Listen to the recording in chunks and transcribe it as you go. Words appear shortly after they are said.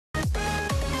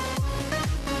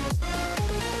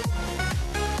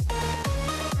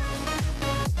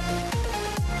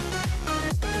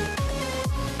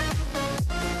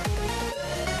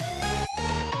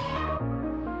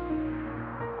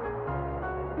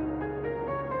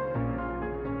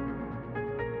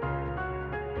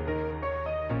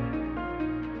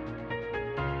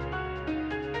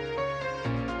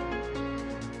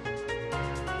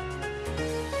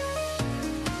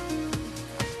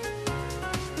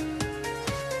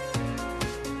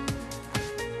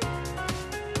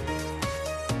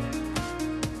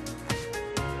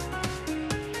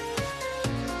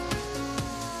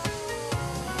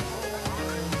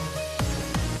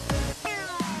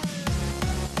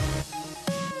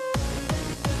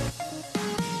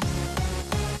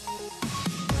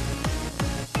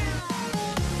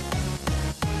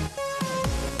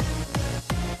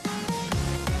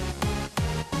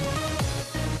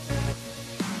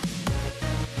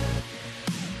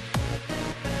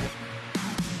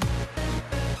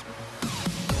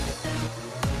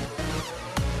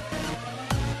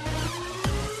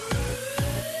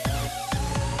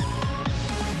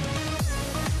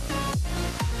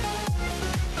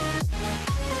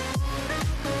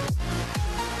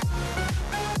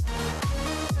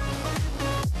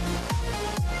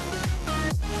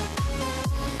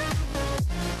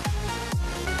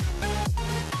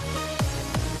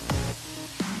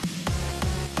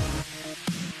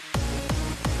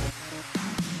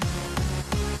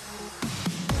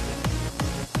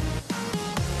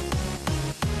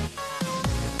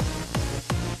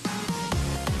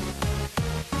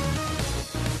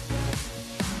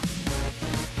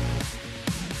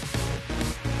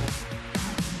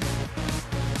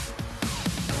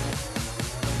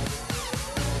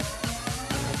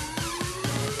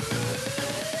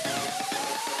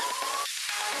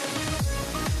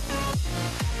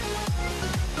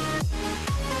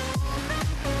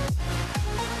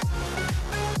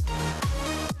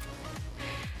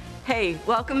Hey,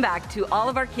 welcome back to all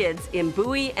of our kids in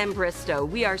Bowie and Bristow.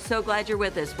 We are so glad you're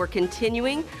with us. We're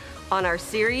continuing on our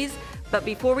series, but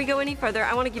before we go any further,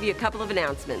 I want to give you a couple of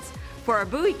announcements. For our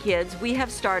Bowie kids, we have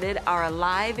started our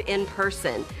Live in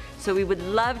Person. So we would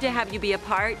love to have you be a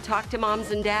part. Talk to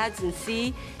moms and dads and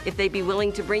see if they'd be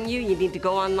willing to bring you. You need to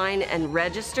go online and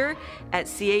register at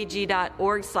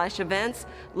cag.org/events.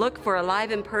 Look for a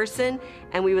Live in Person,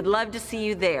 and we would love to see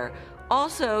you there.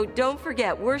 Also, don't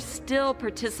forget, we're still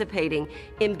participating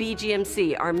in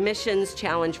BGMC, our missions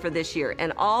challenge for this year,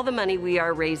 and all the money we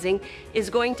are raising is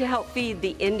going to help feed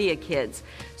the India kids.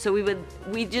 So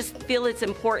we just feel it's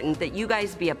important that you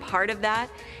guys be a part of that.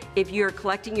 If you're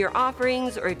collecting your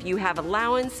offerings or if you have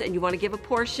allowance and you want to give a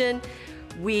portion,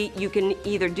 you can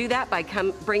either do that by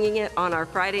bringing it on our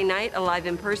Friday night, Live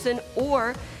in Person,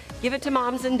 or give it to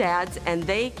moms and dads, and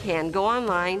they can go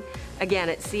online again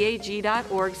at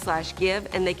cag.org/give,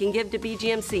 and they can give to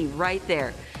BGMC right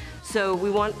there. So we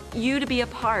want you to be a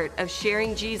part of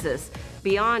sharing Jesus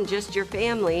beyond just your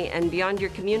family and beyond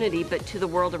your community, but to the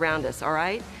world around us, all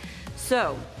right?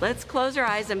 So let's close our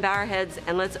eyes and bow our heads,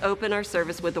 and let's open our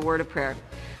service with a word of prayer.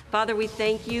 Father, we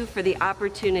thank you for the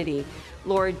opportunity,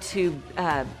 Lord, to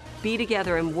be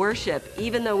together and worship.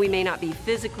 Even though we may not be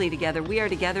physically together, we are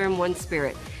together in one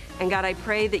spirit. And God, I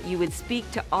pray that you would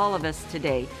speak to all of us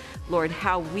today, Lord,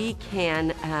 how we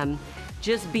can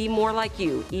just be more like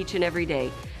you each and every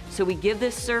day. So we give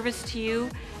this service to you,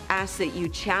 ask that you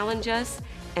challenge us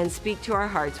and speak to our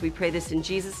hearts. We pray this in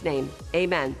Jesus' name.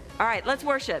 Amen. All right, let's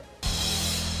worship.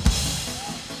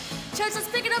 Church, let's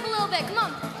pick it up a little bit. Come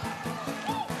on.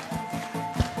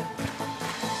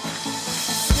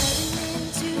 Stepping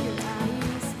into your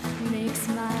eyes makes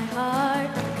my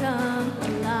heart come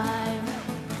alive.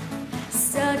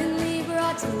 Suddenly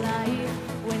brought to life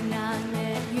when I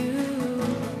met you.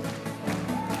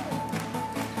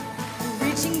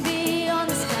 Reaching beyond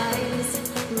the skies,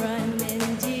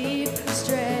 running deep,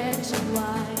 stretching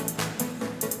wide.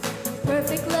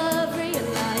 Perfect love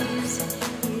realized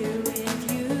here with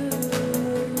you.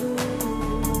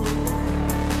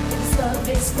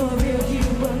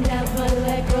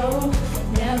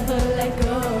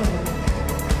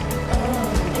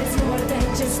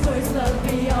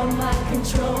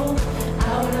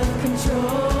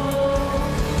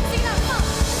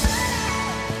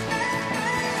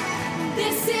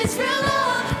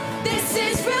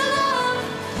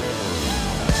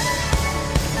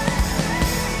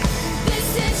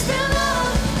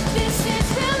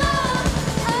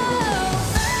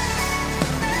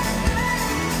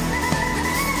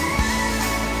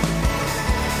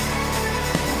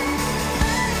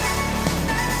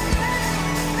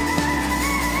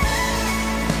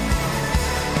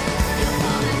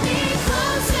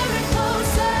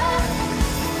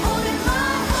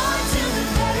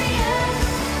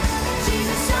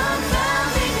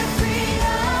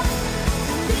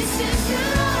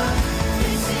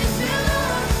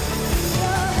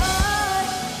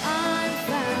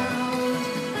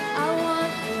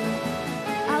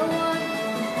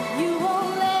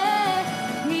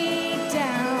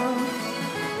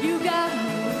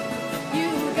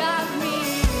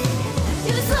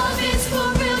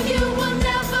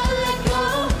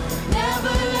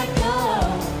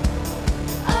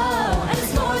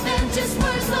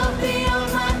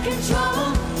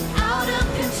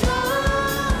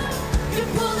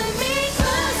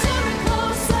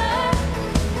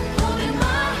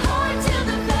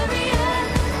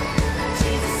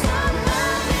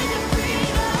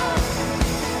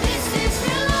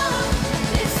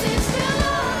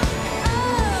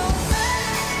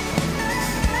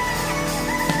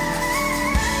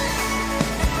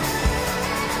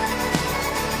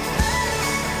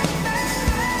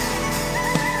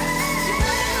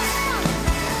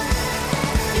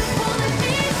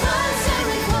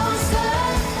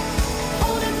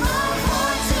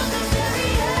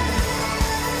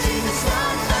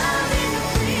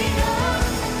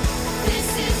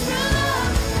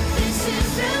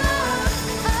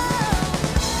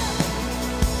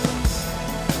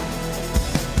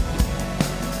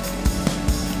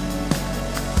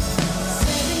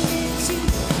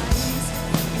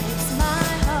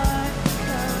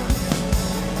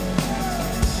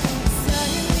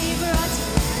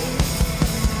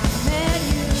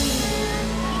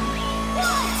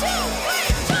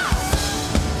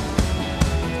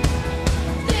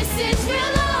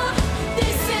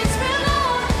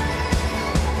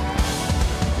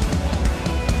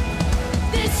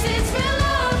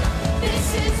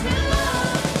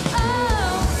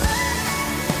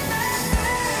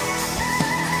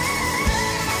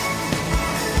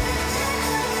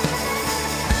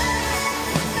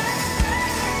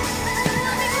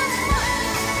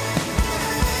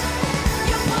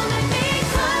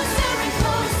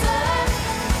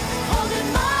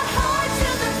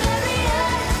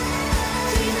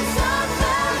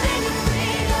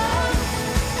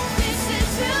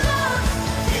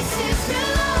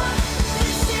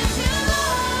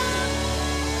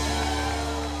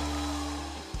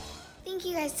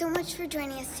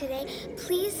 joining us today.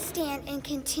 Please stand and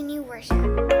continue worship.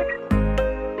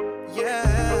 Yeah.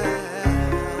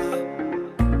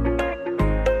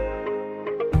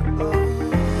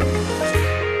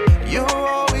 You're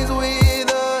always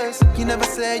with us. You never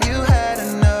said you had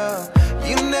enough.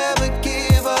 You never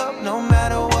give up, no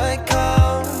matter what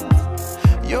comes.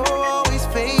 You're always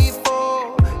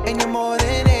faithful, and you're more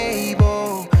than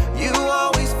able. You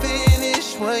always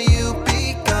finish what you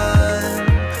begun.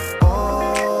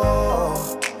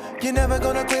 Oh, you're never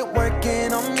gonna quit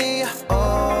working on me.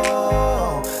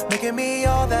 Oh, making me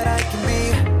all that I can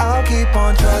be. I'll keep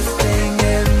on trusting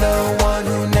in the one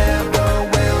who never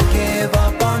will give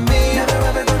up on me. Never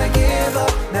ever gonna give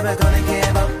up, never gonna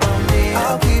give up on me.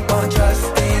 I'll keep on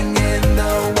trusting in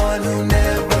the one who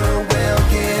never will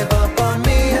give up on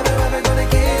me. Never ever gonna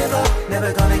give up,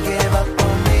 never gonna give up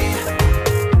on me.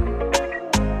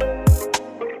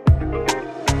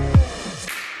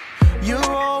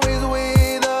 You're always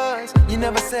with us. You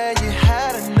never said you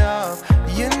had enough.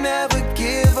 You never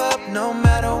give up, no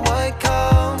matter what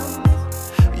comes.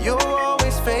 You're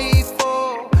always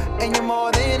faithful, and you're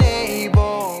more than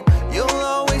able. You'll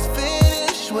always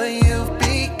finish what you've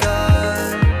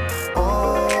begun.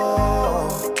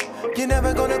 Oh, you're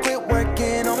never gonna quit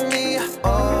working on me.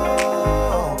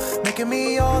 Oh, making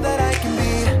me all that I can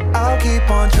be. I'll keep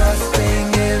on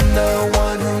trusting in the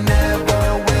one who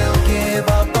never will give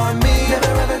up on me.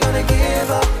 Never ever gonna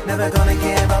give up, never gonna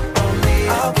give up on me.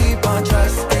 I'll keep on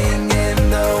trusting in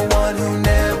the one who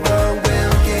never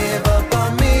will give up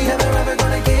on me. Never ever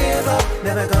gonna give up,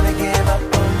 never gonna give up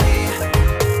on me.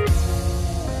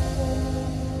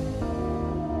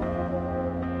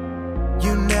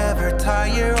 You never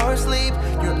tire or sleep,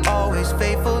 you're always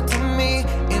faithful to me.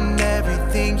 In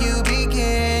everything you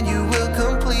begin, you will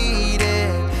complete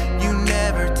it. You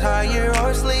never tire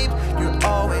or sleep, you're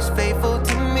always faithful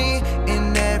to me.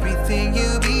 In everything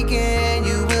you begin,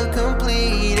 you will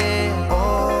complete it.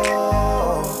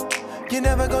 Oh, you're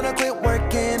never gonna quit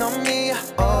working on me.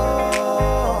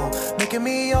 Oh, making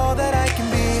me all that I can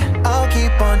be. I'll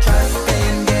keep on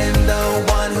trusting in the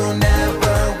one who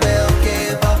never will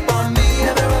give up on me.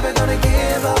 Never ever gonna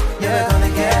give up, never gonna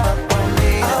give up on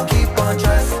me. I'll keep on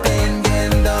trusting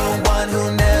in the one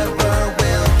who never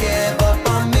will give up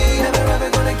on me. Never ever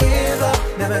gonna give up,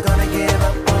 never gonna give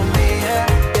up on me. Yeah,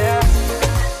 yeah.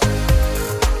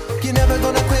 You're never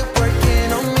gonna quit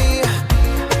working on me,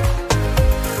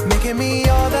 making me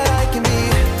all that I can be.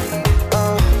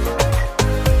 Oh,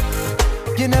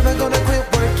 you're never gonna quit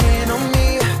working on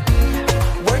me,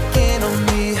 working on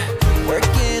me,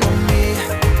 working on me.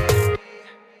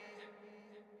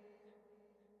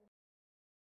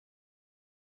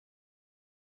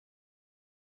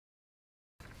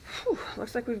 Whew,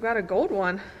 looks like we've got a gold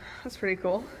one. That's pretty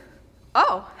cool.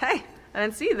 Oh, hey, I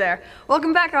didn't see you there.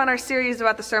 Welcome back on our series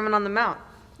about the Sermon on the Mount.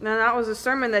 Now, that was a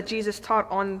sermon that Jesus taught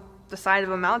on the side of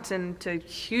a mountain to a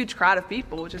huge crowd of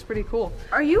people, which is pretty cool.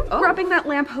 Are you rubbing that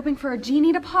lamp hoping for a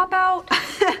genie to pop out?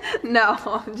 No,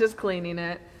 I'm just cleaning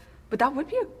it. But that would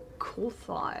be a cool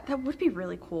thought. That would be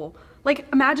really cool. Like,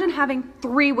 imagine having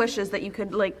 3 wishes that you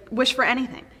could, like, wish for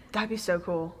anything. That'd be so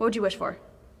cool. What would you wish for?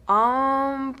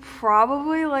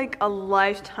 Probably like a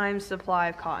lifetime supply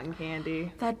of cotton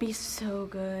candy. That'd be so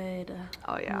good.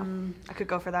 Oh yeah, I could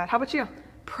go for that. How about you?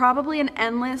 Probably an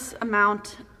endless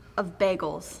amount of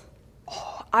bagels.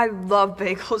 Oh, I love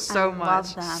bagels so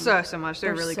much. Love them. So much.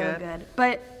 They're really so good.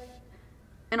 But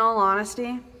in all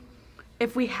honesty,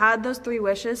 if we had those 3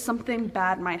 wishes, something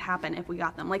bad might happen if we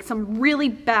got them. Like some really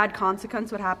bad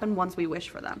consequence would happen once we wish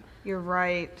for them. You're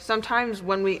right. Sometimes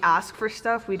when we ask for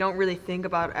stuff, we don't really think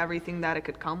about everything that it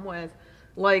could come with.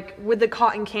 Like with the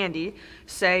cotton candy,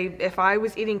 say if I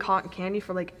was eating cotton candy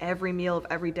for like every meal of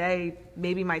every day,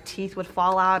 maybe my teeth would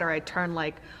fall out or I'd turn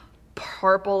like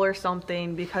purple or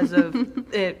something because of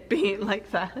it being like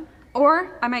that.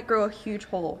 Or I might grow a huge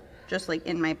hole just like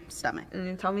in my stomach. And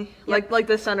you tell me? Yep. Like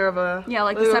the center of a... Yeah,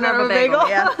 like the center of a bagel.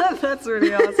 Yeah. That's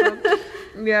really awesome.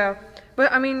 Yeah.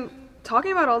 But I mean,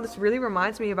 talking about all this really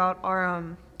reminds me about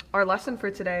our lesson for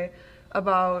today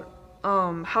about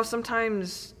how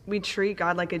sometimes we treat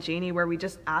God like a genie where we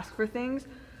just ask for things.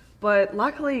 But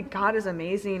luckily, God is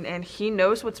amazing and He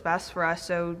knows what's best for us.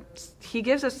 So He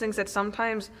gives us things that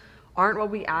sometimes aren't what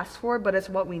we ask for, but it's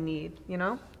what we need, you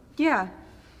know? Yeah.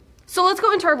 So let's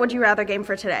go into our Would You Rather game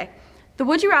for today. The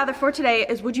Would You Rather for today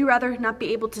is, would you rather not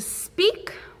be able to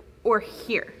speak or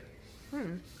hear?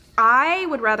 I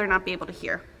would rather not be able to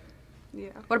hear. Yeah.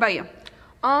 What about you?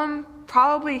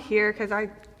 Probably here because I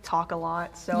talk a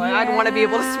lot, so I'd want to be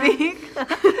able to speak.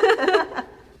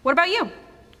 What about you?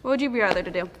 What would you rather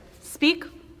to do? Speak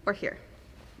or hear?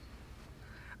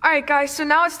 All right, guys, so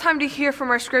now it's time to hear from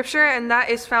our scripture, and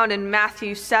that is found in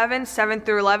Matthew 7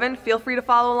 through 11. Feel free to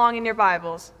follow along in your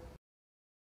Bibles.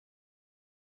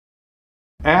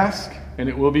 Ask, and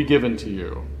it will be given to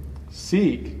you.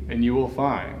 Seek, and you will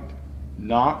find.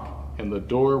 Knock, and the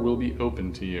door will be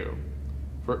opened to you.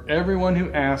 For everyone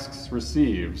who asks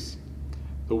receives.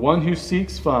 The one who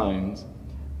seeks finds,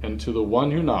 and to the one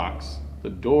who knocks, the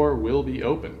door will be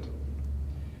opened.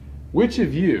 Which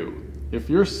of you, if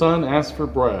your son asks for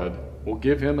bread, will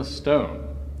give him a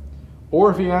stone? Or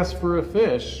if he asks for a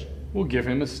fish, will give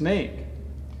him a snake?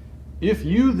 If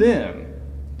you then,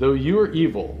 though you are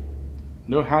evil,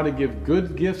 know how to give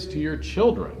good gifts to your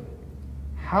children,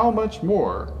 how much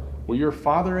more will your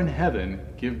Father in heaven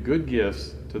give good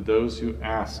gifts to those who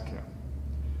ask him?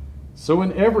 So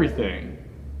in everything,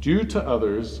 do to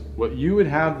others what you would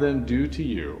have them do to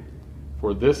you,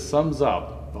 for this sums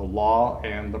up the law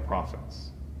and the prophets.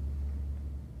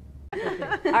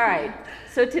 All right,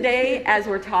 so today, as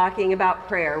we're talking about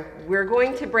prayer, we're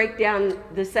going to break down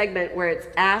the segment where it's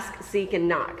ask, seek, and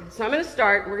knock. So I'm going to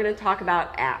start, we're going to talk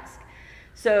about ask.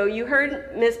 So you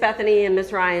heard Miss Bethany and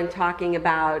Miss Ryan talking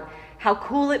about how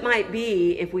cool it might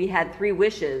be if we had 3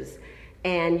 wishes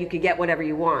and you could get whatever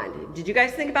you want. Did you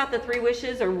guys think about the 3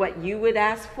 wishes or what you would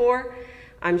ask for?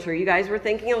 I'm sure you guys were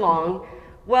thinking along.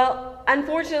 Well,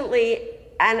 unfortunately,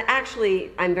 and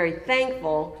actually, I'm very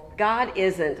thankful, God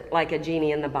isn't like a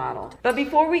genie in the bottle. But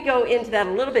before we go into that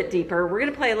a little bit deeper, we're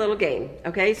going to play a little game,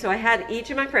 okay? So I had each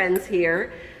of my friends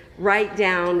here write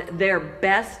down their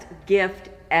best gift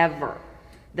ever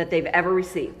that they've ever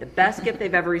received, the best gift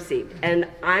they've ever received. And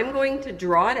I'm going to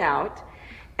draw it out,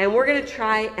 and we're going to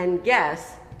try and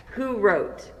guess who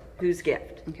wrote whose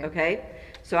gift, okay?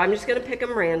 So I'm just going to pick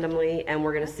them randomly, and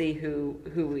we're going to see who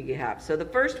we have. So the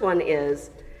first one is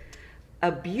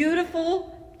a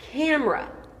beautiful camera.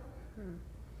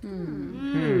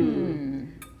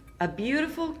 A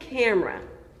beautiful camera.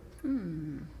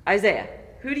 Isaiah,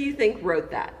 who do you think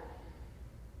wrote that?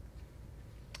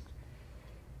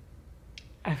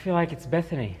 I feel like it's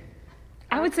Bethany.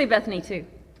 I would say Bethany too.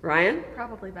 Ryan?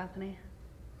 Probably Bethany.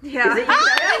 Yeah. Is it you guys?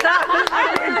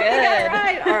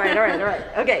 Good. All right.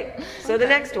 Okay, so the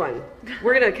next one.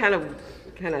 We're going to kind of,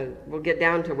 we'll get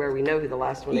down to where we know who the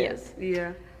last one is.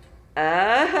 Yeah.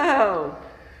 Oh,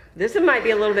 this one might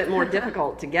be a little bit more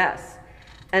difficult to guess.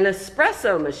 An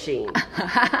espresso machine.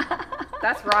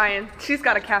 That's Ryan. She's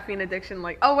got a caffeine addiction.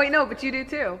 Like, oh wait, no, but you do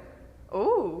too.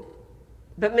 Ooh.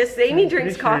 But Miss Amy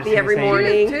drinks sure coffee it's every Miss Amy.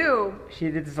 morning. Too. She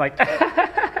did this like. That's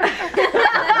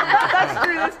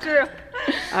true.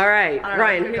 All right, I don't know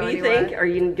Ryan, if who you're do you going think? Are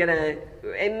you gonna?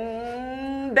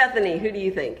 Bethany, who do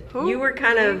you think? Who? You were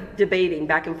kind of debating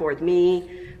back and forth. Me,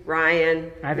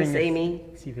 Ryan, I Miss think Amy.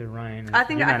 it's either Ryan. I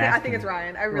think You're not I think asking it's me.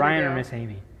 Ryan. I really Ryan do. or Miss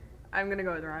Amy. I'm gonna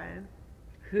go with Ryan.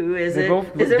 Who is They're it? both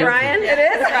Is it guilty. Ryan? It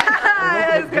is.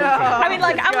 Let's go. I mean,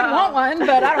 like, I would want one,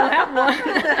 but I don't have one.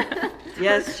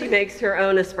 Yes, she makes her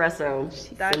own espresso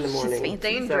in the morning. fancy.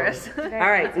 Dangerous. So, all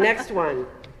right, next one.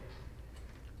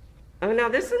 Oh, now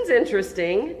this one's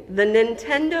interesting. The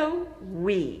Nintendo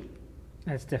Wii.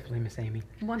 That's definitely Miss Amy.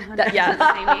 100%. Yeah.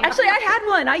 Amy. Actually, I had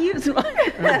one. I used one.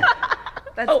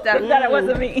 That's Oh, definitely that it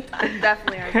wasn't me.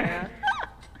 definitely Isaiah.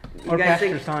 Or guys Pastor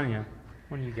think- Sonia.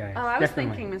 One of you guys. Oh, I was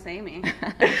Definitely. thinking Miss Amy.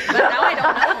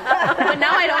 But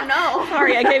now I don't know.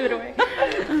 Sorry, I gave it away.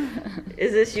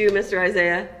 Is this you, Mr.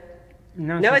 Isaiah?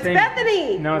 No, No, Miss it's Amy.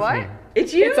 Bethany. No, it's What? me.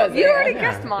 It's you? It's us. You already Yeah.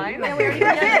 guessed mine. No,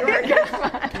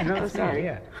 it's sorry.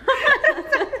 Yeah.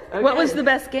 What was the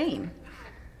best game?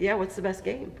 Yeah, what's the best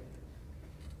game?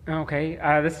 Okay.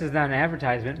 This is not an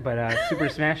advertisement, but Super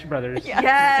Smash Brothers.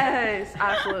 Yes,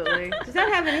 absolutely. Does that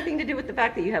have anything to do with the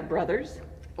fact that you have brothers?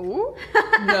 Ooh.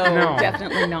 No.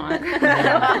 Definitely not. You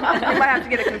might have to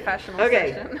get a confessional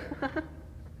Okay. session.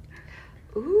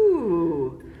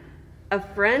 Ooh. A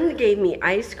friend gave me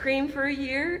ice cream for a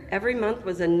year. Every month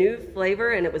was a new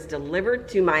flavor and it was delivered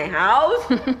to my house.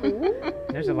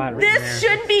 There's a lot of written This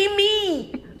there. should be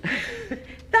me.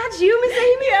 That's you, Miss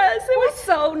Amy? Yes, it was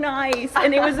so nice.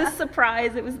 And it was a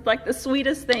surprise. It was like the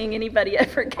sweetest thing anybody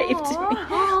ever gave to me.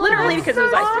 Literally because it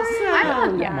was ice cream.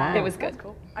 Awesome. Yeah, it was good.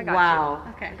 I got Wow.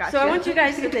 you. Okay, got So I you. want you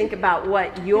guys to think about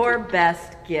what your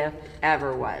best gift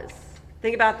ever was.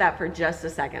 Think about that for just a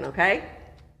second, okay?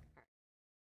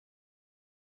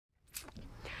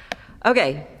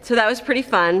 Okay, so that was pretty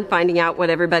fun, finding out what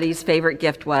everybody's favorite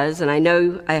gift was. And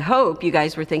I hope you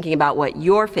guys were thinking about what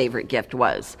your favorite gift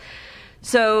was.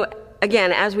 So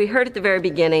again, as we heard at the very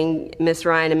beginning, Miss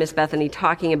Ryan and Miss Bethany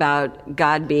talking about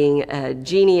God being a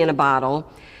genie in a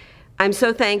bottle, I'm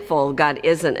so thankful God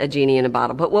isn't a genie in a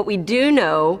bottle. But what we do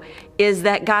know is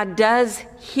that God does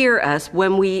hear us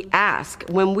when we ask.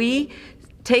 When we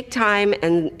take time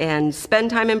and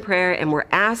spend time in prayer and we're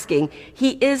asking,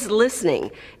 he is listening.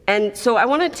 And so I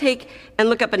want to take and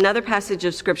look up another passage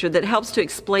of scripture that helps to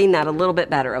explain that a little bit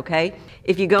better, okay?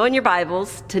 If you go in your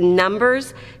Bibles to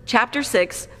Numbers chapter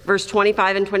 6, verse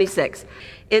 25 and 26,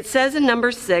 it says in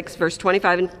Numbers 6, verse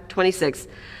 25 and 26,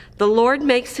 the Lord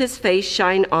makes his face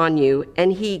shine on you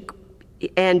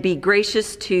and be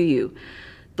gracious to you.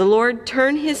 The Lord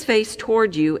turn his face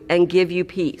toward you and give you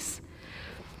peace.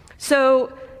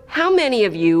 So how many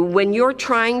of you, when you're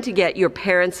trying to get your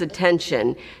parents'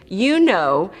 attention, you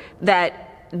know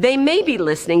that they may be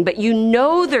listening, but you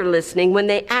know they're listening when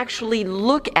they actually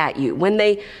look at you, when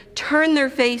they turn their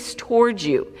face towards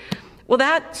you? Well,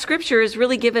 that scripture is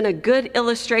really given a good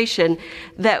illustration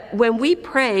that when we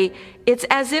pray, it's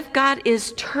as if God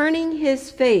is turning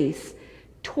his face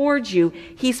towards you.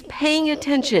 He's paying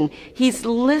attention. He's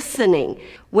listening.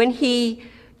 When he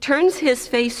turns his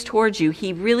face towards you,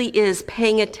 he really is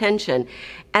paying attention.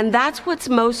 And that's what's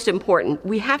most important.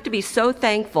 We have to be so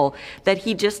thankful that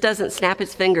he just doesn't snap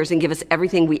his fingers and give us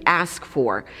everything we ask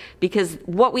for, because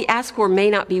what we ask for may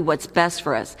not be what's best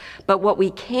for us. But what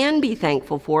we can be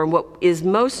thankful for, and what is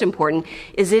most important,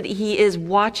 is that he is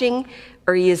watching,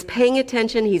 or he is paying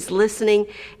attention, he's listening,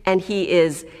 and he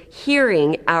is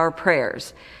hearing our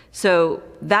prayers. So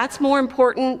that's more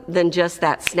important than just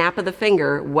that snap of the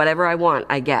finger, whatever I want,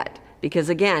 I get. Because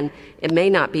again, it may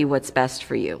not be what's best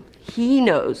for you. He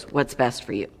knows what's best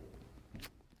for you.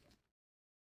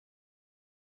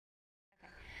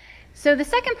 So the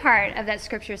second part of that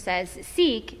scripture says,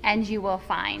 seek and you will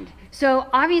find. So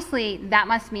obviously that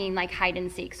must mean like hide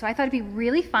and seek. So I thought it'd be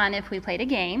really fun if we played a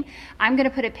game. I'm going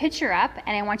to put a picture up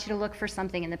and I want you to look for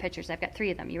something in the pictures. I've got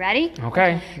 3 of them. You ready?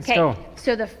 Okay, let's go.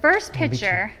 So the first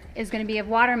picture is going to be of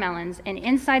watermelons, and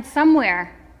inside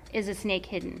somewhere is a snake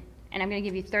hidden. And I'm going to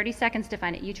give you 30 seconds to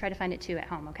find it. You try to find it too at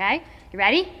home, okay? You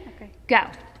ready? Okay. Go.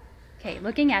 Okay,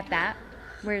 looking at that,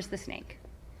 where's the snake?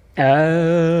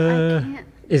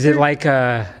 Is it like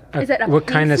Is it a what pink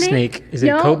kind of snake? Is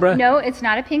it cobra? No, it's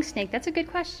not a pink snake. That's a good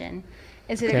question.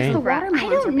 Is it a cobra? I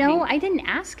don't know. I didn't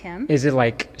ask him. Is it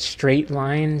like straight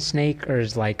line snake, or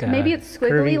is like a maybe it's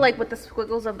squiggly, curvy? like with the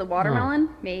squiggles of the watermelon?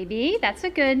 Maybe. That's a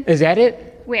good. Is that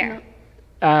it? Where?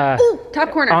 Ooh,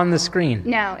 top corner. On the screen.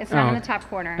 No, it's not in the top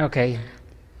corner. Okay.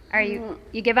 Are you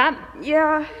give up?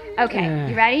 Yeah. Okay.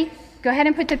 You ready? Go ahead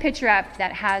and put the picture up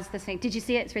that has the snake. Did you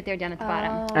see it? It's right there down at the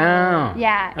bottom. Oh.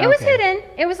 Yeah. It was hidden.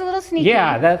 It was a little sneaky.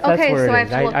 Yeah, that's okay, where so it I have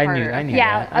is. to look I harder. knew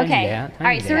Yeah. that. Okay. I All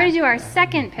right. So we're gonna do our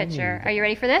second picture. Are you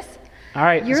ready for this? All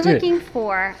right. You're let's do it. looking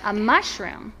for a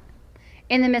mushroom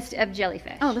in the midst of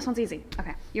jellyfish. Oh, this one's easy.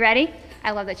 Okay. You ready?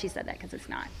 I love that she said that because it's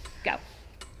not. Go.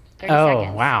 30 Oh,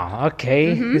 seconds. wow.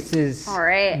 Okay. This is All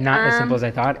right, not as simple as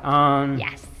I thought.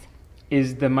 Yes.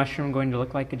 Is the mushroom going to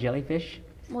look like a jellyfish?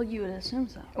 Well, you would assume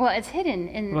so. Well, it's hidden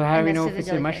in Well, how do we the know midst if of it's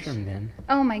the a jellyfish. mushroom then?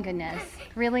 Oh my goodness.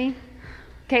 Really?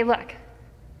 Okay, look.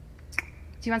 Do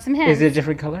you want some hints? Is it a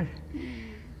different color?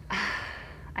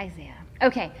 Isaiah.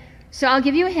 Okay, so I'll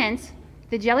give you a hint.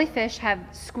 The jellyfish have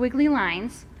squiggly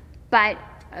lines, but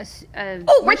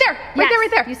Oh, right there. Right there, right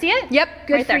there. You see it? Yep,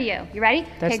 Good right for there. you. You ready?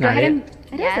 That's okay, go not ahead it.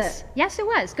 and It is Yes, it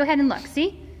was. Go ahead and look.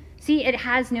 See, it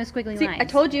has no squiggly See, lines. I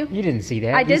told you. You didn't see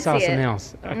that. I You did saw see something it.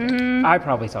 else. Okay. I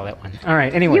probably saw that one. All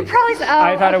right. Anyway. You probably saw. Oh,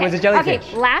 I thought okay. it was a jellyfish.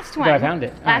 Okay, last one. So I found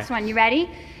it. All Last right. one. You ready?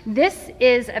 This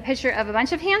is a picture of a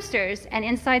bunch of hamsters, and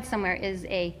inside somewhere is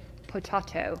a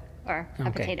potato or a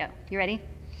Okay. potato. You ready?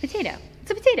 Potato.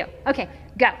 It's a potato. Okay,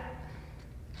 go.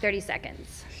 30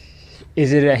 seconds.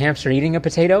 Is it a hamster eating a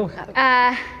potato?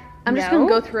 I'm just going to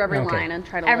go through every Okay. line and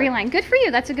try to Every look. line. Good for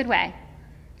you. That's a good way.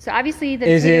 So obviously the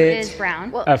Is potato it is brown.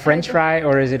 Well, a French fry,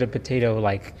 or is it a potato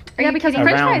like? Are Yeah, you because a kidding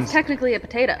French me? fry round- is technically a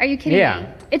potato. Are you kidding Yeah. me?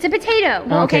 It's a potato.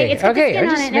 Well, okay. It's got the okay. skin I'm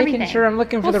on just it and making everything. sure I'm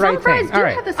looking for Well, the some right fries thing. do All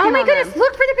right. have the skin Oh my on goodness! them.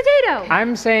 Look for the potato.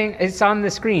 I'm saying it's on the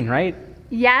screen, right?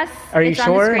 Yes. Are you it's on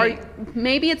sure? the Are screen. you-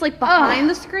 maybe it's like behind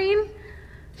the screen.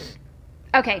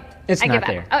 Okay. It's I not give up.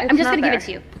 there. Oh, I'm It's just not gonna give there. it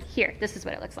to you. Here. This is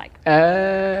what it looks like.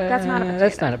 That's not a potato.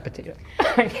 That's not a potato.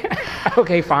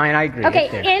 Okay, fine. I agree. Okay.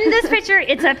 It's there. In this picture,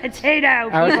 it's a potato.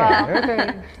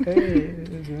 People. Okay.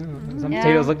 Some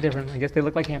potatoes look different. I guess they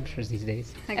look like hamsters these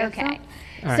days. Okay.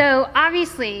 All So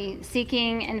obviously,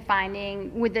 seeking and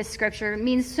finding with this scripture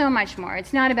means so much more.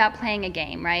 It's not about playing a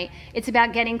game, right? It's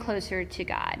about getting closer to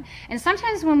God. And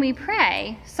sometimes when we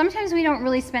pray, sometimes we don't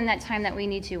really spend that time that we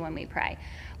need to when we pray.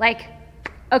 Like,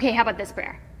 okay, how about this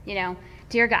prayer? You know,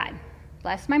 dear God,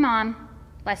 bless my mom,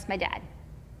 bless my dad,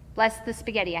 bless the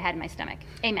spaghetti I had in my stomach.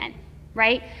 Amen.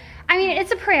 right? I mean,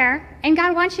 it's a prayer, and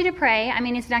God wants you to pray. I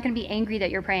mean, it's not going to be angry that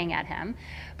you're praying at him,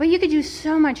 but you could do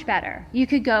so much better. You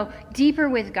could go deeper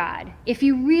with God if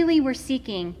you really were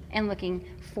seeking and looking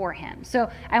for him. So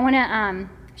I want to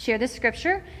share this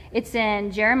scripture. It's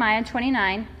in Jeremiah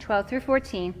 29, 12 through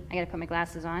 14. I got to put my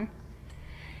glasses on.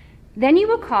 Then you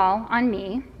will call on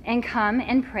me and come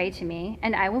and pray to me,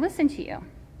 and I will listen to you.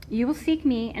 You will seek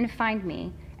me and find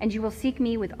me, and you will seek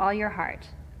me with all your heart.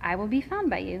 I will be found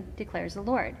by you, declares the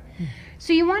Lord.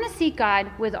 So you want to seek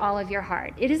God with all of your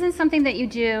heart. It isn't something that you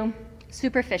do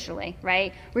superficially,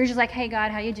 right? Where you're just like, hey,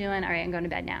 God, how you doing? All right, I'm going to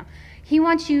bed now. He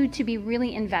wants you to be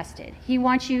really invested. He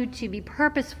wants you to be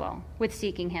purposeful with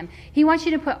seeking him. He wants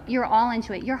you to put your all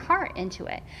into it, your heart into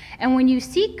it. And when you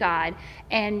seek God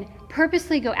and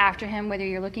purposely go after him, whether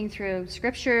you're looking through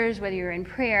scriptures, whether you're in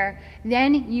prayer,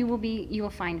 then you will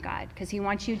find God, because he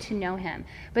wants you to know him.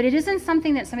 But it isn't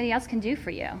something that somebody else can do for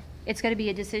you. It's going to be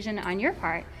a decision on your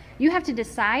part. You have to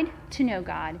decide to know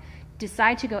God,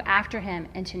 decide to go after him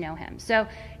and to know him. So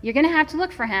you're going to have to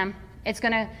look for him. It's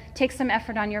going to take some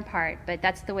effort on your part, but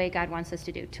that's the way God wants us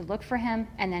to do, to look for him,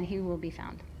 and then he will be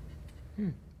found.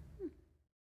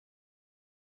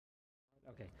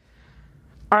 Okay.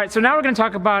 All right, so now we're going to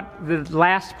talk about the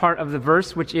last part of the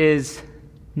verse, which is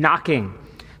knocking.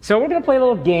 So we're going to play a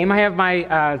little game. I have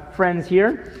my friends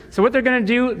here. So what they're going to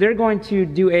do, they're going to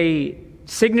do a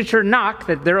signature knock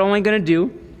that they're only going to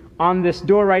do on this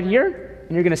door right here,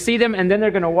 and you're going to see them, and then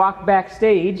they're going to walk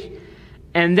backstage,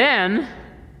 and then,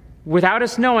 without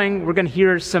us knowing, we're going to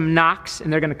hear some knocks,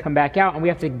 and they're going to come back out, and we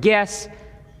have to guess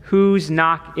whose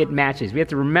knock it matches. We have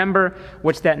to remember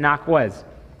which that knock was.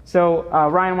 So,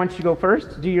 Ryan, why don't you go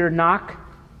first? Do your knock.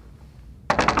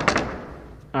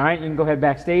 All right, you can go ahead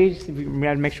backstage. We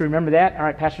got to make sure we remember that. All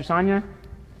right, Pastor Sonia.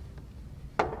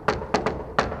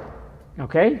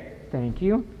 Okay, thank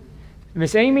you.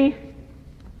 Miss Amy.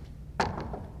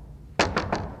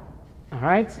 All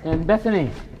right, and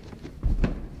Bethany.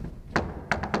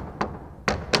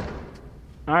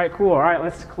 All right, cool. All right,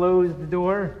 let's close the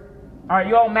door. All right,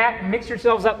 you all mix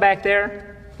yourselves up back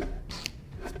there.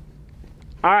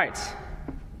 All right.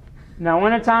 Now,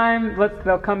 one at a time,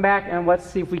 they'll come back, and let's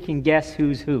see if we can guess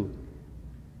who's who.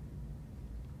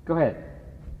 Go ahead.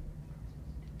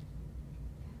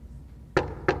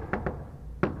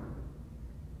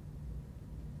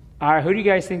 All right, who do you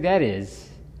guys think that is?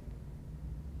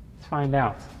 Let's find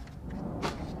out.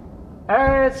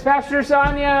 Hey, it's Pastor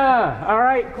Sonia. All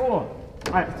right, cool.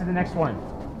 All right, let's do the next one.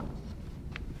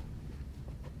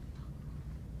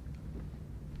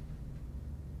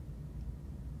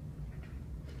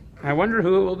 I wonder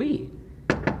who it will be.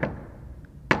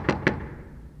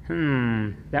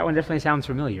 That one definitely sounds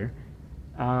familiar.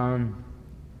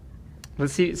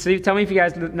 Let's see. So tell me if you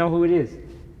guys know who it is.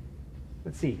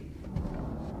 Let's see.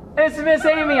 It's Miss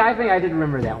Amy. I think I did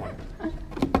remember that one.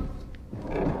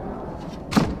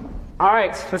 All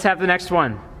right, let's have the next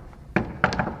one.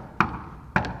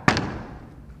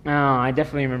 Oh, I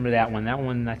definitely remember that one. That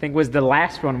one, I think, was the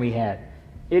last one we had.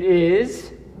 It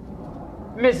is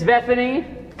Miss Bethany.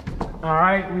 All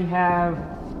right, we have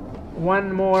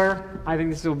one more. I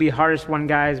think this will be the hardest one,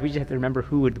 guys. We just have to remember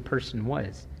who the person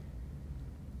was.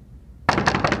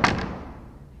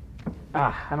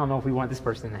 I don't know if we want this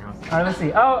person in the house. All right, let's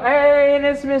see. Oh, hey, and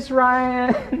it's Miss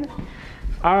Ryan.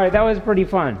 All right, that was pretty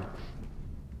fun.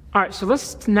 All right, so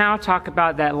let's now talk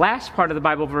about that last part of the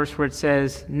Bible verse where it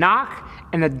says, knock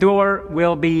and the door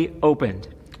will be opened.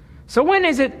 So when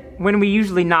is it when we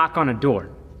usually knock on a door?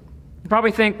 You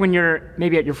probably think when you're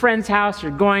maybe at your friend's house,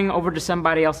 you're going over to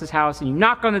somebody else's house and you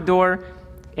knock on the door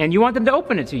and you want them to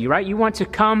open it to you, right? You want to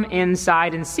come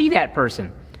inside and see that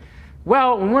person.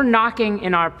 Well, when we're knocking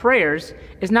in our prayers,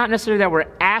 it's not necessarily that we're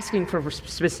asking for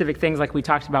specific things like we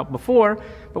talked about before,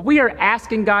 but we are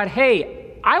asking God, hey,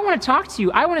 I want to talk to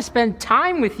you. I want to spend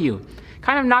time with you.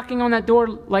 Kind of knocking on that door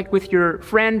like with your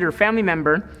friend or family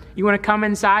member. You want to come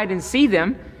inside and see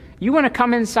them. You want to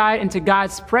come inside into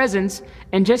God's presence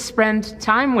and just spend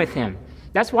time with him.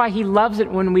 That's why he loves it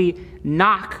when we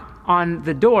knock on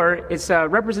the door. It's a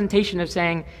representation of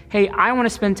saying, hey, I want to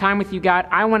spend time with you, God.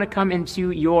 I want to come into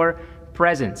your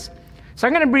presence. So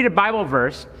I'm going to read a Bible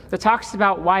verse that talks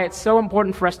about why it's so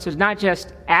important for us to not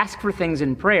just ask for things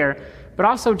in prayer, but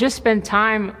also just spend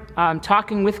time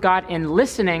talking with God and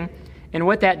listening and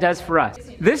what that does for us.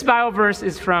 This Bible verse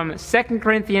is from 2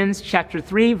 Corinthians chapter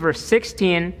 3, verse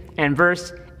 16 and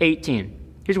verse 18.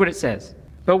 Here's what it says.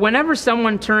 But whenever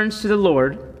someone turns to the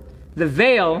Lord, the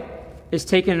veil is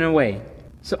taken away.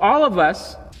 So all of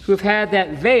us who have had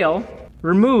that veil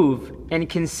removed and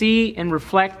can see and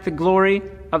reflect the glory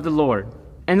of the Lord.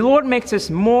 And the Lord makes us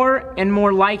more and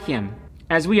more like him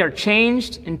as we are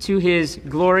changed into his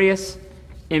glorious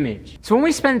image. So when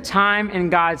we spend time in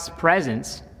God's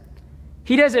presence,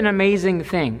 he does an amazing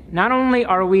thing. Not only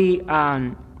are we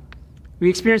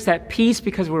experience that peace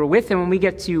because we're with him and we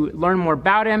get to learn more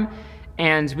about him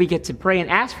and we get to pray and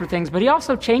ask for things, but he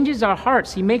also changes our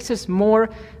hearts. He makes us more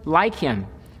like him.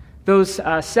 Those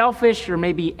selfish or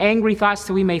maybe angry thoughts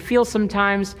that we may feel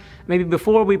sometimes, maybe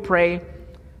before we pray,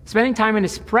 spending time in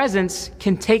his presence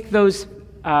can take those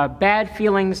bad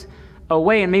feelings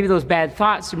away, and maybe those bad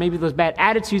thoughts or maybe those bad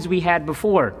attitudes we had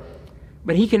before.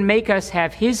 But he can make us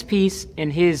have his peace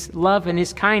and his love and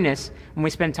his kindness when we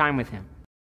spend time with him.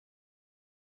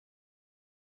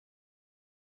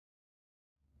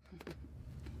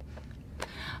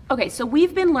 Okay, so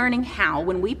we've been learning how,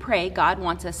 when we pray, God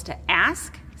wants us to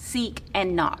ask, seek,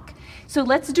 and knock. So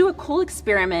let's do a cool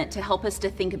experiment to help us to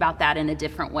think about that in a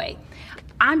different way.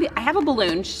 I have a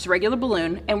balloon, just a regular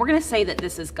balloon, and we're going to say that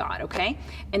this is God, okay?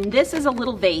 And this is a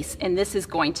little vase, and this is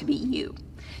going to be you.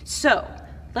 So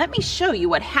let me show you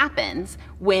what happens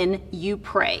when you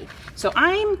pray. So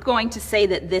I'm going to say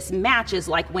that this matches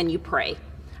like when you pray.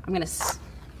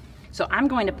 So I'm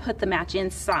going to put the match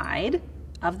inside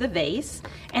of the vase,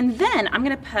 and then I'm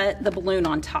going to put the balloon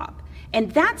on top.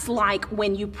 And that's like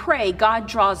when you pray, God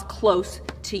draws close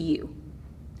to you.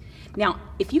 Now,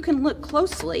 if you can look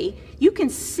closely, you can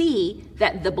see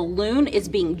that the balloon is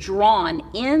being drawn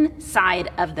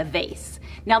inside of the vase.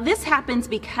 Now, this happens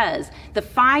because the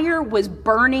fire was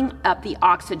burning up the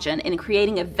oxygen and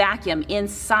creating a vacuum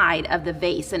inside of the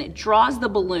vase, and it draws the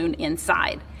balloon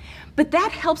inside. But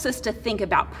that helps us to think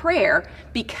about prayer,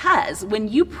 because when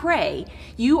you pray,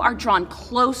 you are drawn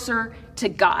closer to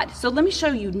God. So let me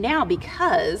show you now,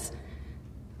 because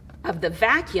of the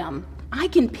vacuum, I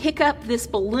can pick up this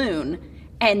balloon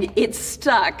and it's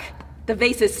stuck. The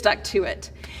vase is stuck to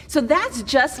it. So that's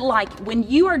just like when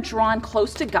you are drawn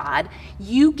close to God,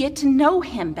 you get to know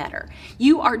him better.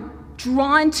 You are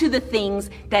drawn to the things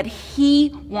that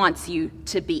he wants you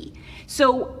to be.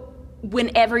 So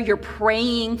whenever you're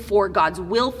praying for God's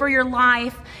will for your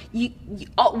life,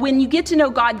 when you get to know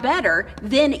God better,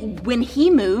 then when he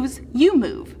moves, you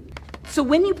move. So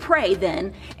when you pray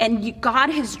then, and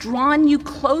God has drawn you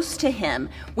close to him,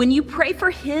 when you pray for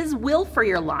his will for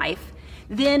your life,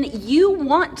 then you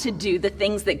want to do the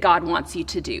things that God wants you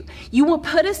to do. You will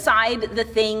put aside the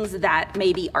things that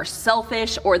maybe are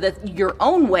selfish or your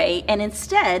own way, and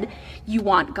instead you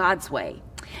want God's way.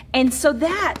 And so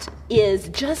that is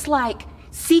just like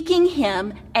seeking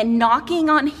him and knocking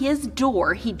on his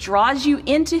door. He draws you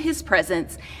into his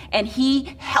presence, and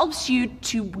he helps you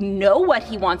to know what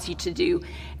he wants you to do,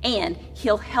 and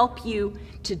he'll help you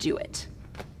to do it.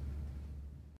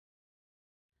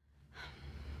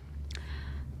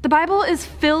 The Bible is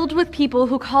filled with people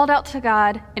who called out to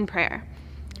God in prayer.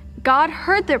 God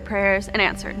heard their prayers and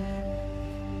answered.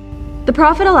 The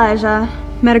prophet Elijah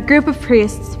met a group of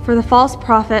priests for the false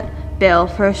prophet Baal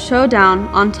for a showdown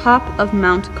on top of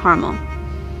Mount Carmel.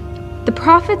 The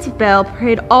prophets of Baal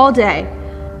prayed all day,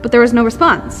 but there was no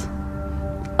response.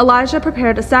 Elijah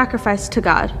prepared a sacrifice to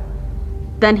God.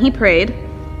 Then he prayed,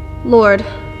 "Lord,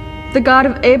 the God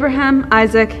of Abraham,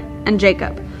 Isaac, and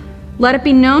Jacob, let it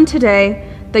be known today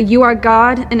that you are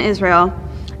God in Israel,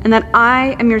 and that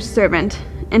I am your servant,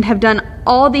 and have done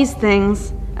all these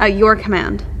things at your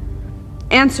command.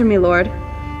 Answer me, Lord.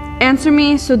 Answer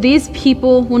me so these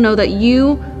people will know that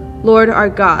you, Lord, are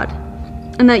God,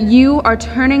 and that you are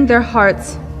turning their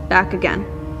hearts back again."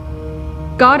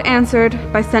 God answered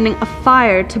by sending a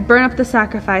fire to burn up the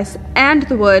sacrifice and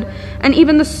the wood, and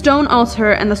even the stone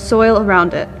altar and the soil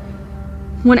around it.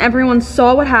 When everyone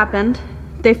saw what happened,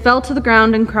 they fell to the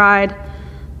ground and cried,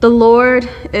 "The Lord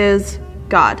is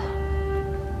God."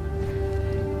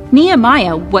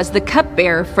 Nehemiah was the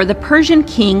cupbearer for the Persian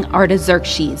king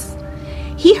Artaxerxes.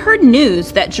 He heard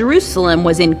news that Jerusalem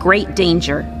was in great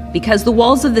danger because the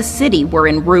walls of the city were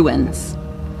in ruins.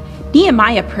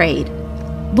 Nehemiah prayed,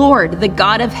 "Lord, the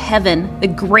God of heaven, the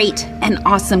great and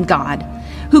awesome God,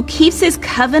 who keeps his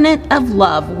covenant of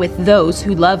love with those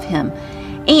who love him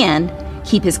and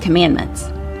keep his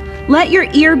commandments. Let your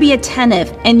ear be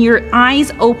attentive and your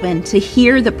eyes open to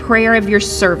hear the prayer of your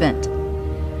servant.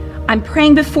 I'm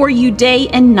praying before you day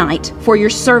and night for your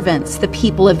servants, the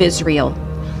people of Israel.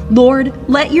 Lord,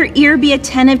 let your ear be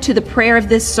attentive to the prayer of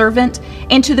this servant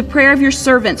and to the prayer of your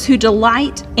servants who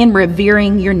delight in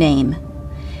revering your name.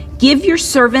 Give your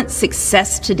servant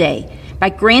success today by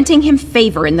granting him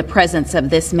favor in the presence of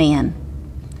this man."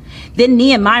 Then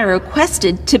Nehemiah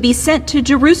requested to be sent to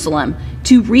Jerusalem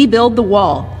to rebuild the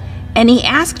wall, and he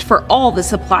asked for all the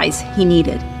supplies he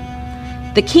needed.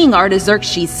 The king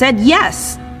Artaxerxes said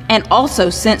yes, and also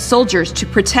sent soldiers to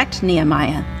protect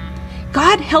Nehemiah.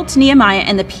 God helped Nehemiah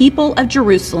and the people of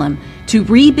Jerusalem to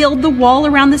rebuild the wall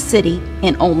around the city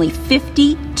in only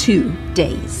 52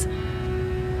 days.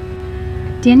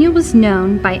 Daniel was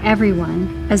known by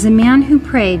everyone as a man who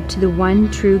prayed to the one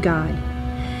true God.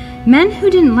 Men who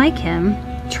didn't like him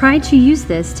tried to use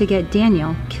this to get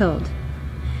Daniel killed.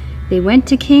 They went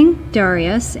to King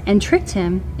Darius and tricked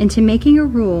him into making a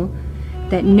rule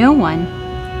that no one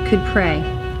could pray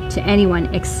to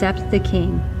anyone except the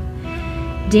king.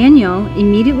 Daniel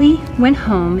immediately went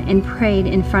home and prayed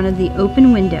in front of the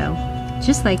open window,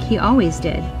 just like he always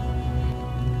did.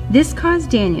 This caused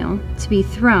Daniel to be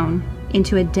thrown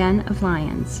into a den of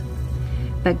lions.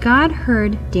 But God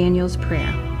heard Daniel's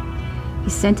prayer. He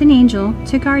sent an angel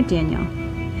to guard Daniel.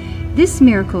 This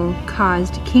miracle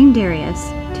caused King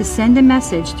Darius to send a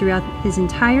message throughout his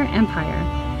entire empire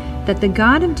that the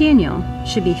God of Daniel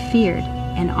should be feared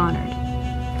and honored.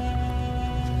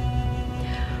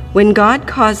 When God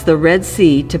caused the Red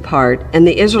Sea to part and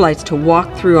the Israelites to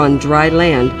walk through on dry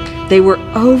land, they were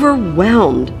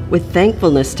overwhelmed with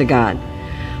thankfulness to God.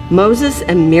 Moses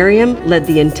and Miriam led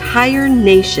the entire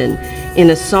nation in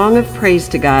a song of praise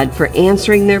to God for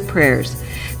answering their prayers.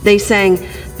 They sang,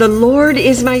 "The Lord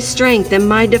is my strength and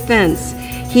my defense.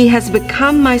 He has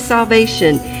become my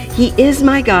salvation. He is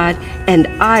my God, and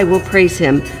I will praise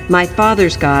him, my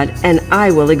Father's God, and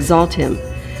I will exalt him."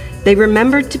 They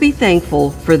remembered to be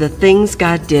thankful for the things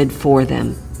God did for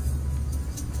them.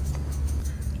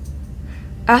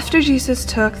 After Jesus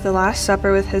took the Last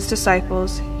Supper with his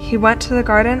disciples, he went to the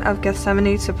Garden of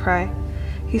Gethsemane to pray.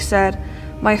 He said,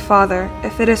 "My Father,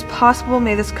 if it is possible,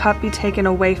 may this cup be taken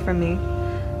away from me.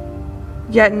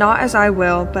 Yet not as I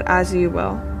will, but as you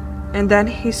will." And then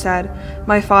he said,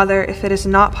 "My Father, if it is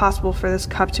not possible for this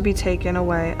cup to be taken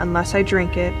away unless I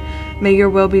drink it, may your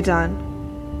will be done."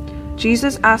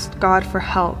 Jesus asked God for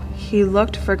help. He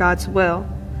looked for God's will.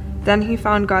 Then he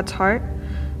found God's heart.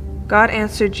 God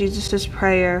answered Jesus'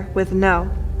 prayer with no.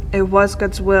 It was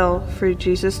God's will for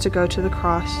Jesus to go to the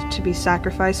cross to be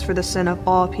sacrificed for the sin of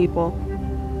all people.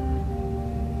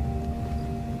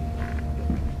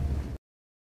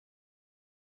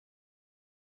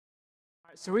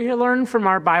 So we're here to learn from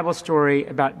our Bible story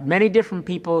about many different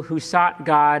people who sought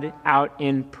God out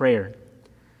in prayer.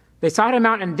 They sought him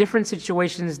out in different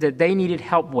situations that they needed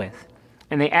help with.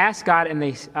 And they asked God and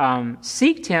they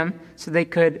seeked him so they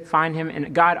could find him.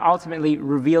 And God ultimately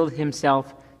revealed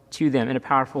himself to them in a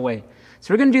powerful way.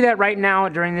 So we're going to do that right now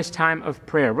during this time of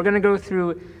prayer. We're going to go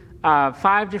through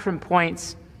 5 different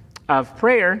points of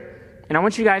prayer. And I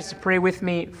want you guys to pray with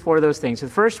me for those things. So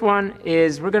the first one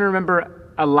is we're going to remember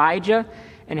Elijah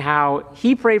and how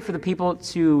he prayed for the people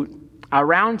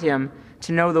around him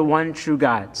to know the one true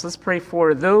God. So let's pray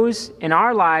for those in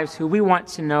our lives who we want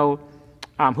to know,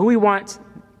 who we want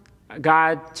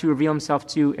God to reveal himself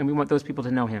to, and we want those people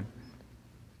to know him.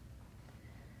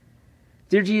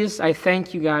 Dear Jesus, I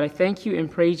thank you, God. I thank you and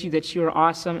praise you that you are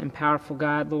awesome and powerful,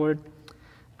 God, Lord.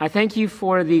 I thank you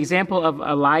for the example of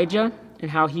Elijah and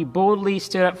how he boldly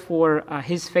stood up for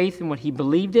his faith and what he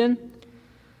believed in.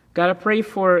 God, I pray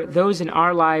for those in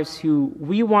our lives who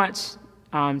we want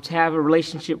to have a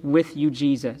relationship with you,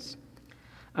 Jesus.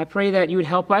 I pray that you would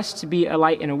help us to be a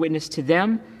light and a witness to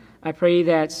them. I pray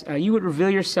that you would reveal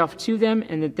yourself to them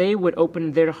and that they would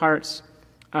open their hearts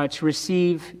to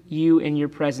receive you in your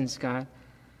presence, God.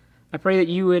 I pray that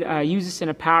you would use us in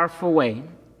a powerful way.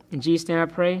 In Jesus' name I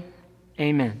pray,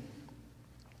 amen.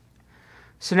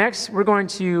 So next, we're going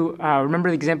to remember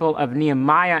the example of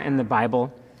Nehemiah in the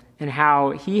Bible and how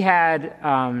he had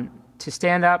to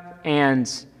stand up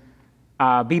and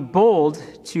be bold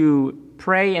to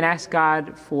pray and ask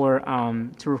God for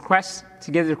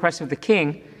to give the request of the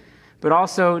king, but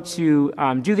also to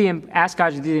ask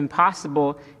God to do the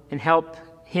impossible and help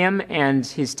him and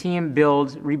his team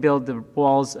rebuild the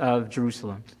walls of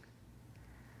Jerusalem.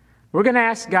 We're going to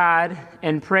ask God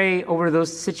and pray over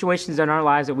those situations in our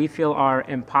lives that we feel are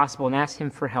impossible and ask him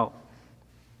for help.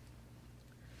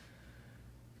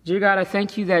 Dear God, I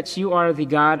thank you that you are the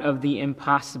God of the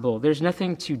impossible. There's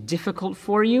nothing too difficult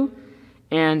for you.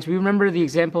 And we remember the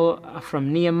example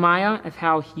from Nehemiah of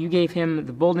how you gave him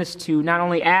the boldness to not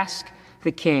only ask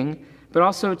the king, but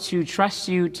also to trust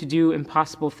you to do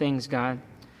impossible things, God.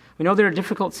 We know there are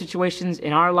difficult situations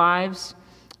in our lives,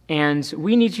 and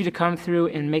we need you to come through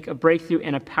and make a breakthrough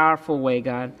in a powerful way,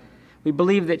 God. We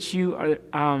believe that you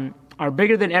are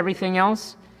bigger than everything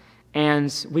else,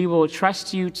 and we will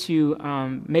trust you to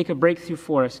make a breakthrough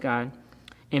for us, God,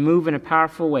 and move in a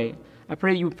powerful way. I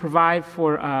pray that you would provide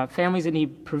for families that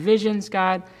need provisions,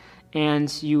 God,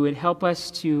 and you would help us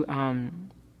to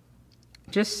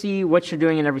just see what you're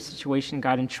doing in every situation,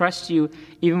 God, and trust you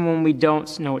even when we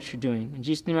don't know what you're doing. In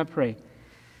Jesus' name I pray.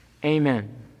 Amen.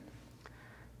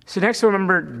 So next we'll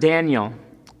remember Daniel.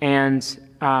 And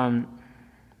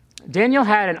Daniel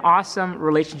had an awesome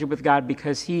relationship with God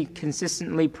because he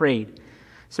consistently prayed.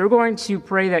 So we're going to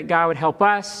pray that God would help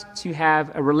us to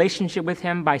have a relationship with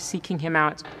him by seeking him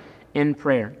out in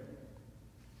prayer.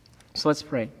 So let's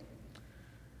pray.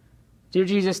 Dear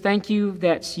Jesus, thank you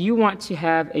that you want to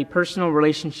have a personal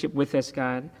relationship with us,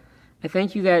 God. I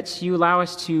thank you that you allow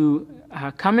us to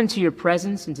come into your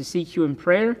presence and to seek you in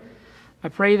prayer. I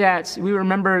pray that we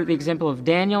remember the example of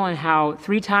Daniel and how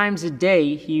 3 times a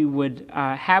day he would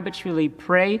habitually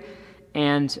pray,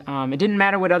 and it didn't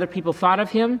matter what other people thought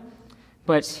of him,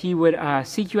 but he would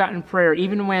seek you out in prayer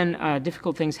even when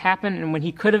difficult things happened and when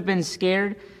he could have been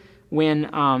scared,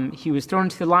 when he was thrown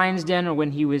into the lion's den, or when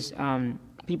he was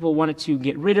people wanted to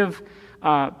get rid of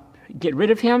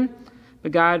him.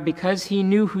 But God, because he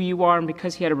knew who you are and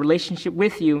because he had a relationship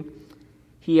with you,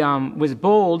 he was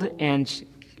bold and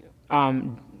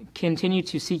continued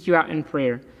to seek you out in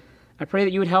prayer. I pray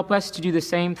that you would help us to do the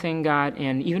same thing, God,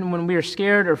 and even when we are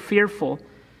scared or fearful,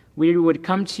 we would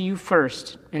come to you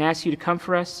first and ask you to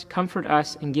comfort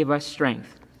us, and give us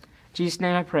strength. In Jesus'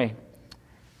 name I pray.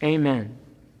 Amen.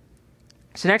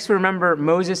 So next we remember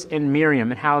Moses and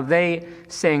Miriam and how they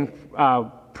sang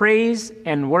praise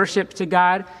and worship to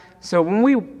God. So when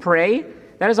we pray,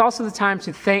 that is also the time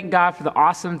to thank God for the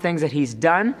awesome things that he's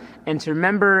done and to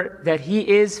remember that he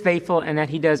is faithful and that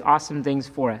he does awesome things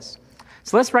for us.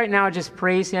 So let's right now just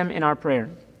praise him in our prayer.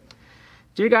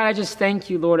 Dear God, I just thank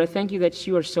you, Lord. I thank you that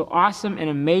you are so awesome and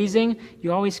amazing.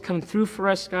 You always come through for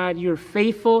us, God. You're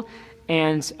faithful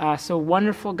and so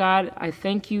wonderful, God. I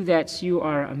thank you that you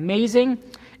are amazing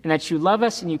and that you love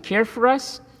us and you care for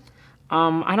us.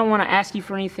 I don't want to ask you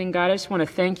for anything, God. I just want to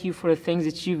thank you for the things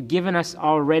that you've given us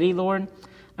already, Lord.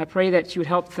 I pray that you would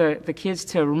help the kids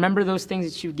to remember those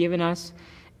things that you've given us,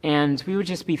 and we would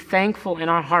just be thankful in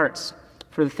our hearts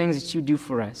for the things that you do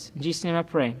for us. In Jesus' name I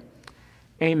pray.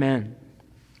 Amen.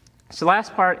 So the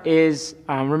last part is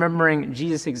remembering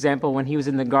Jesus' example when he was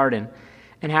in the garden,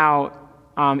 and how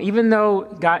even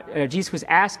though Jesus was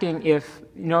asking if,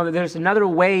 there's another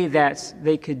way that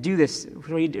they could do this,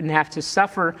 where he didn't have to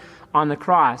suffer on the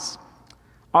cross.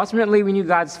 Ultimately, we knew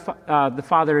the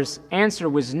Father's answer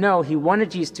was no. He wanted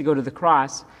Jesus to go to the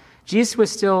cross. Jesus was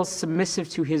still submissive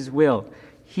to his will.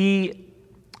 He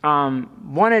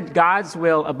wanted God's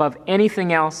will above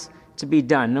anything else to be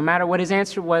done. No matter what his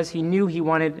answer was, he knew he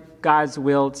wanted God's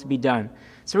will to be done.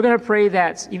 So we're going to pray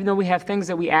that even though we have things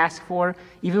that we ask for,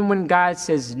 even when God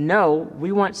says no,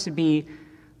 we want to be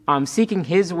seeking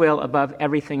his will above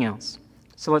everything else.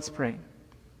 So let's pray.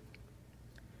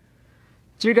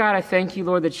 Dear God, I thank you,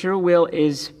 Lord, that your will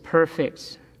is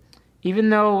perfect.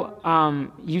 Even though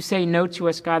you say no to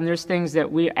us, God, and there's things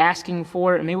that we're asking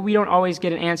for, and maybe we don't always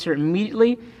get an answer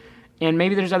immediately, and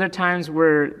maybe there's other times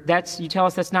where you tell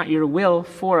us that's not your will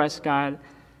for us, God,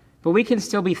 but we can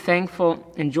still be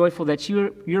thankful and joyful that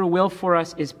your will for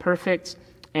us is perfect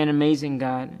and amazing,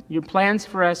 God. Your plans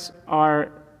for us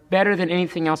are better than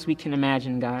anything else we can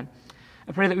imagine, God.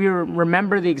 I pray that we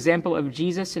remember the example of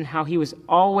Jesus and how he was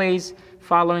always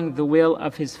following the will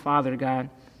of his Father, God.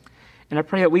 And I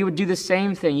pray that we would do the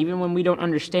same thing, even when we don't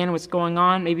understand what's going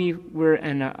on. Maybe we're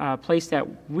in a place that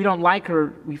we don't like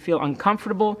or we feel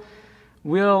uncomfortable.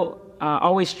 We'll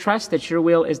always trust that your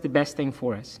will is the best thing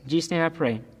for us. In Jesus' name I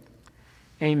pray.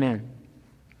 Amen.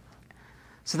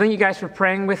 So thank you guys for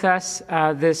praying with us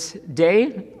this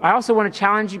day. I also want to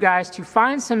challenge you guys to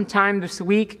find some time this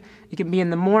week. It can be in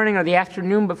the morning or the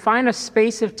afternoon, but find a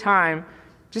space of time,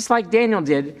 just like Daniel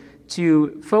did,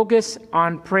 to focus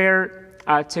on prayer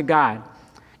to God.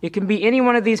 It can be any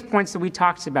one of these points that we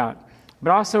talked about,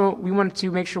 but also we want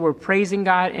to make sure we're praising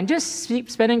God and just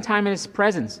spending time in his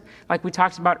presence, like we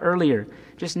talked about earlier,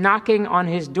 just knocking on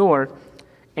his door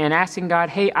and asking God,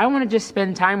 hey, I want to just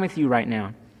spend time with you right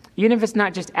now. Even if it's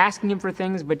not just asking him for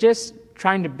things, but just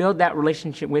trying to build that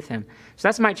relationship with him. So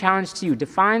that's my challenge to you, to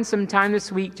find some time this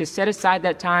week, to set aside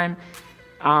that time,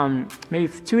 maybe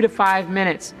 2 to 5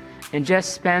 minutes, and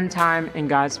just spend time in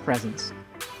God's presence.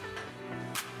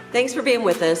 Thanks for being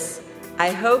with us.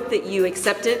 I hope that you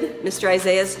accepted Mr.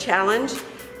 Isaiah's challenge.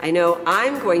 I know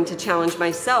I'm going to challenge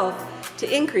myself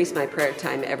to increase my prayer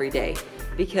time every day,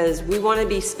 because we want to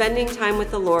be spending time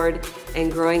with the Lord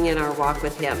and growing in our walk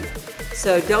with him.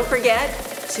 So don't forget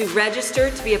to register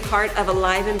to be a part of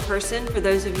Alive in Person. For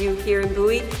those of you here in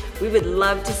Bowie, we would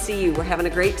love to see you. We're having a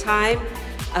great time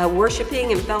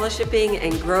worshiping and fellowshipping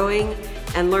and growing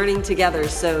and learning together.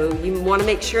 So you want to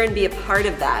make sure and be a part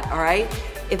of that, all right?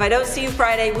 If I don't see you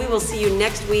Friday, we will see you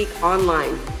next week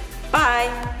online.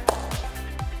 Bye.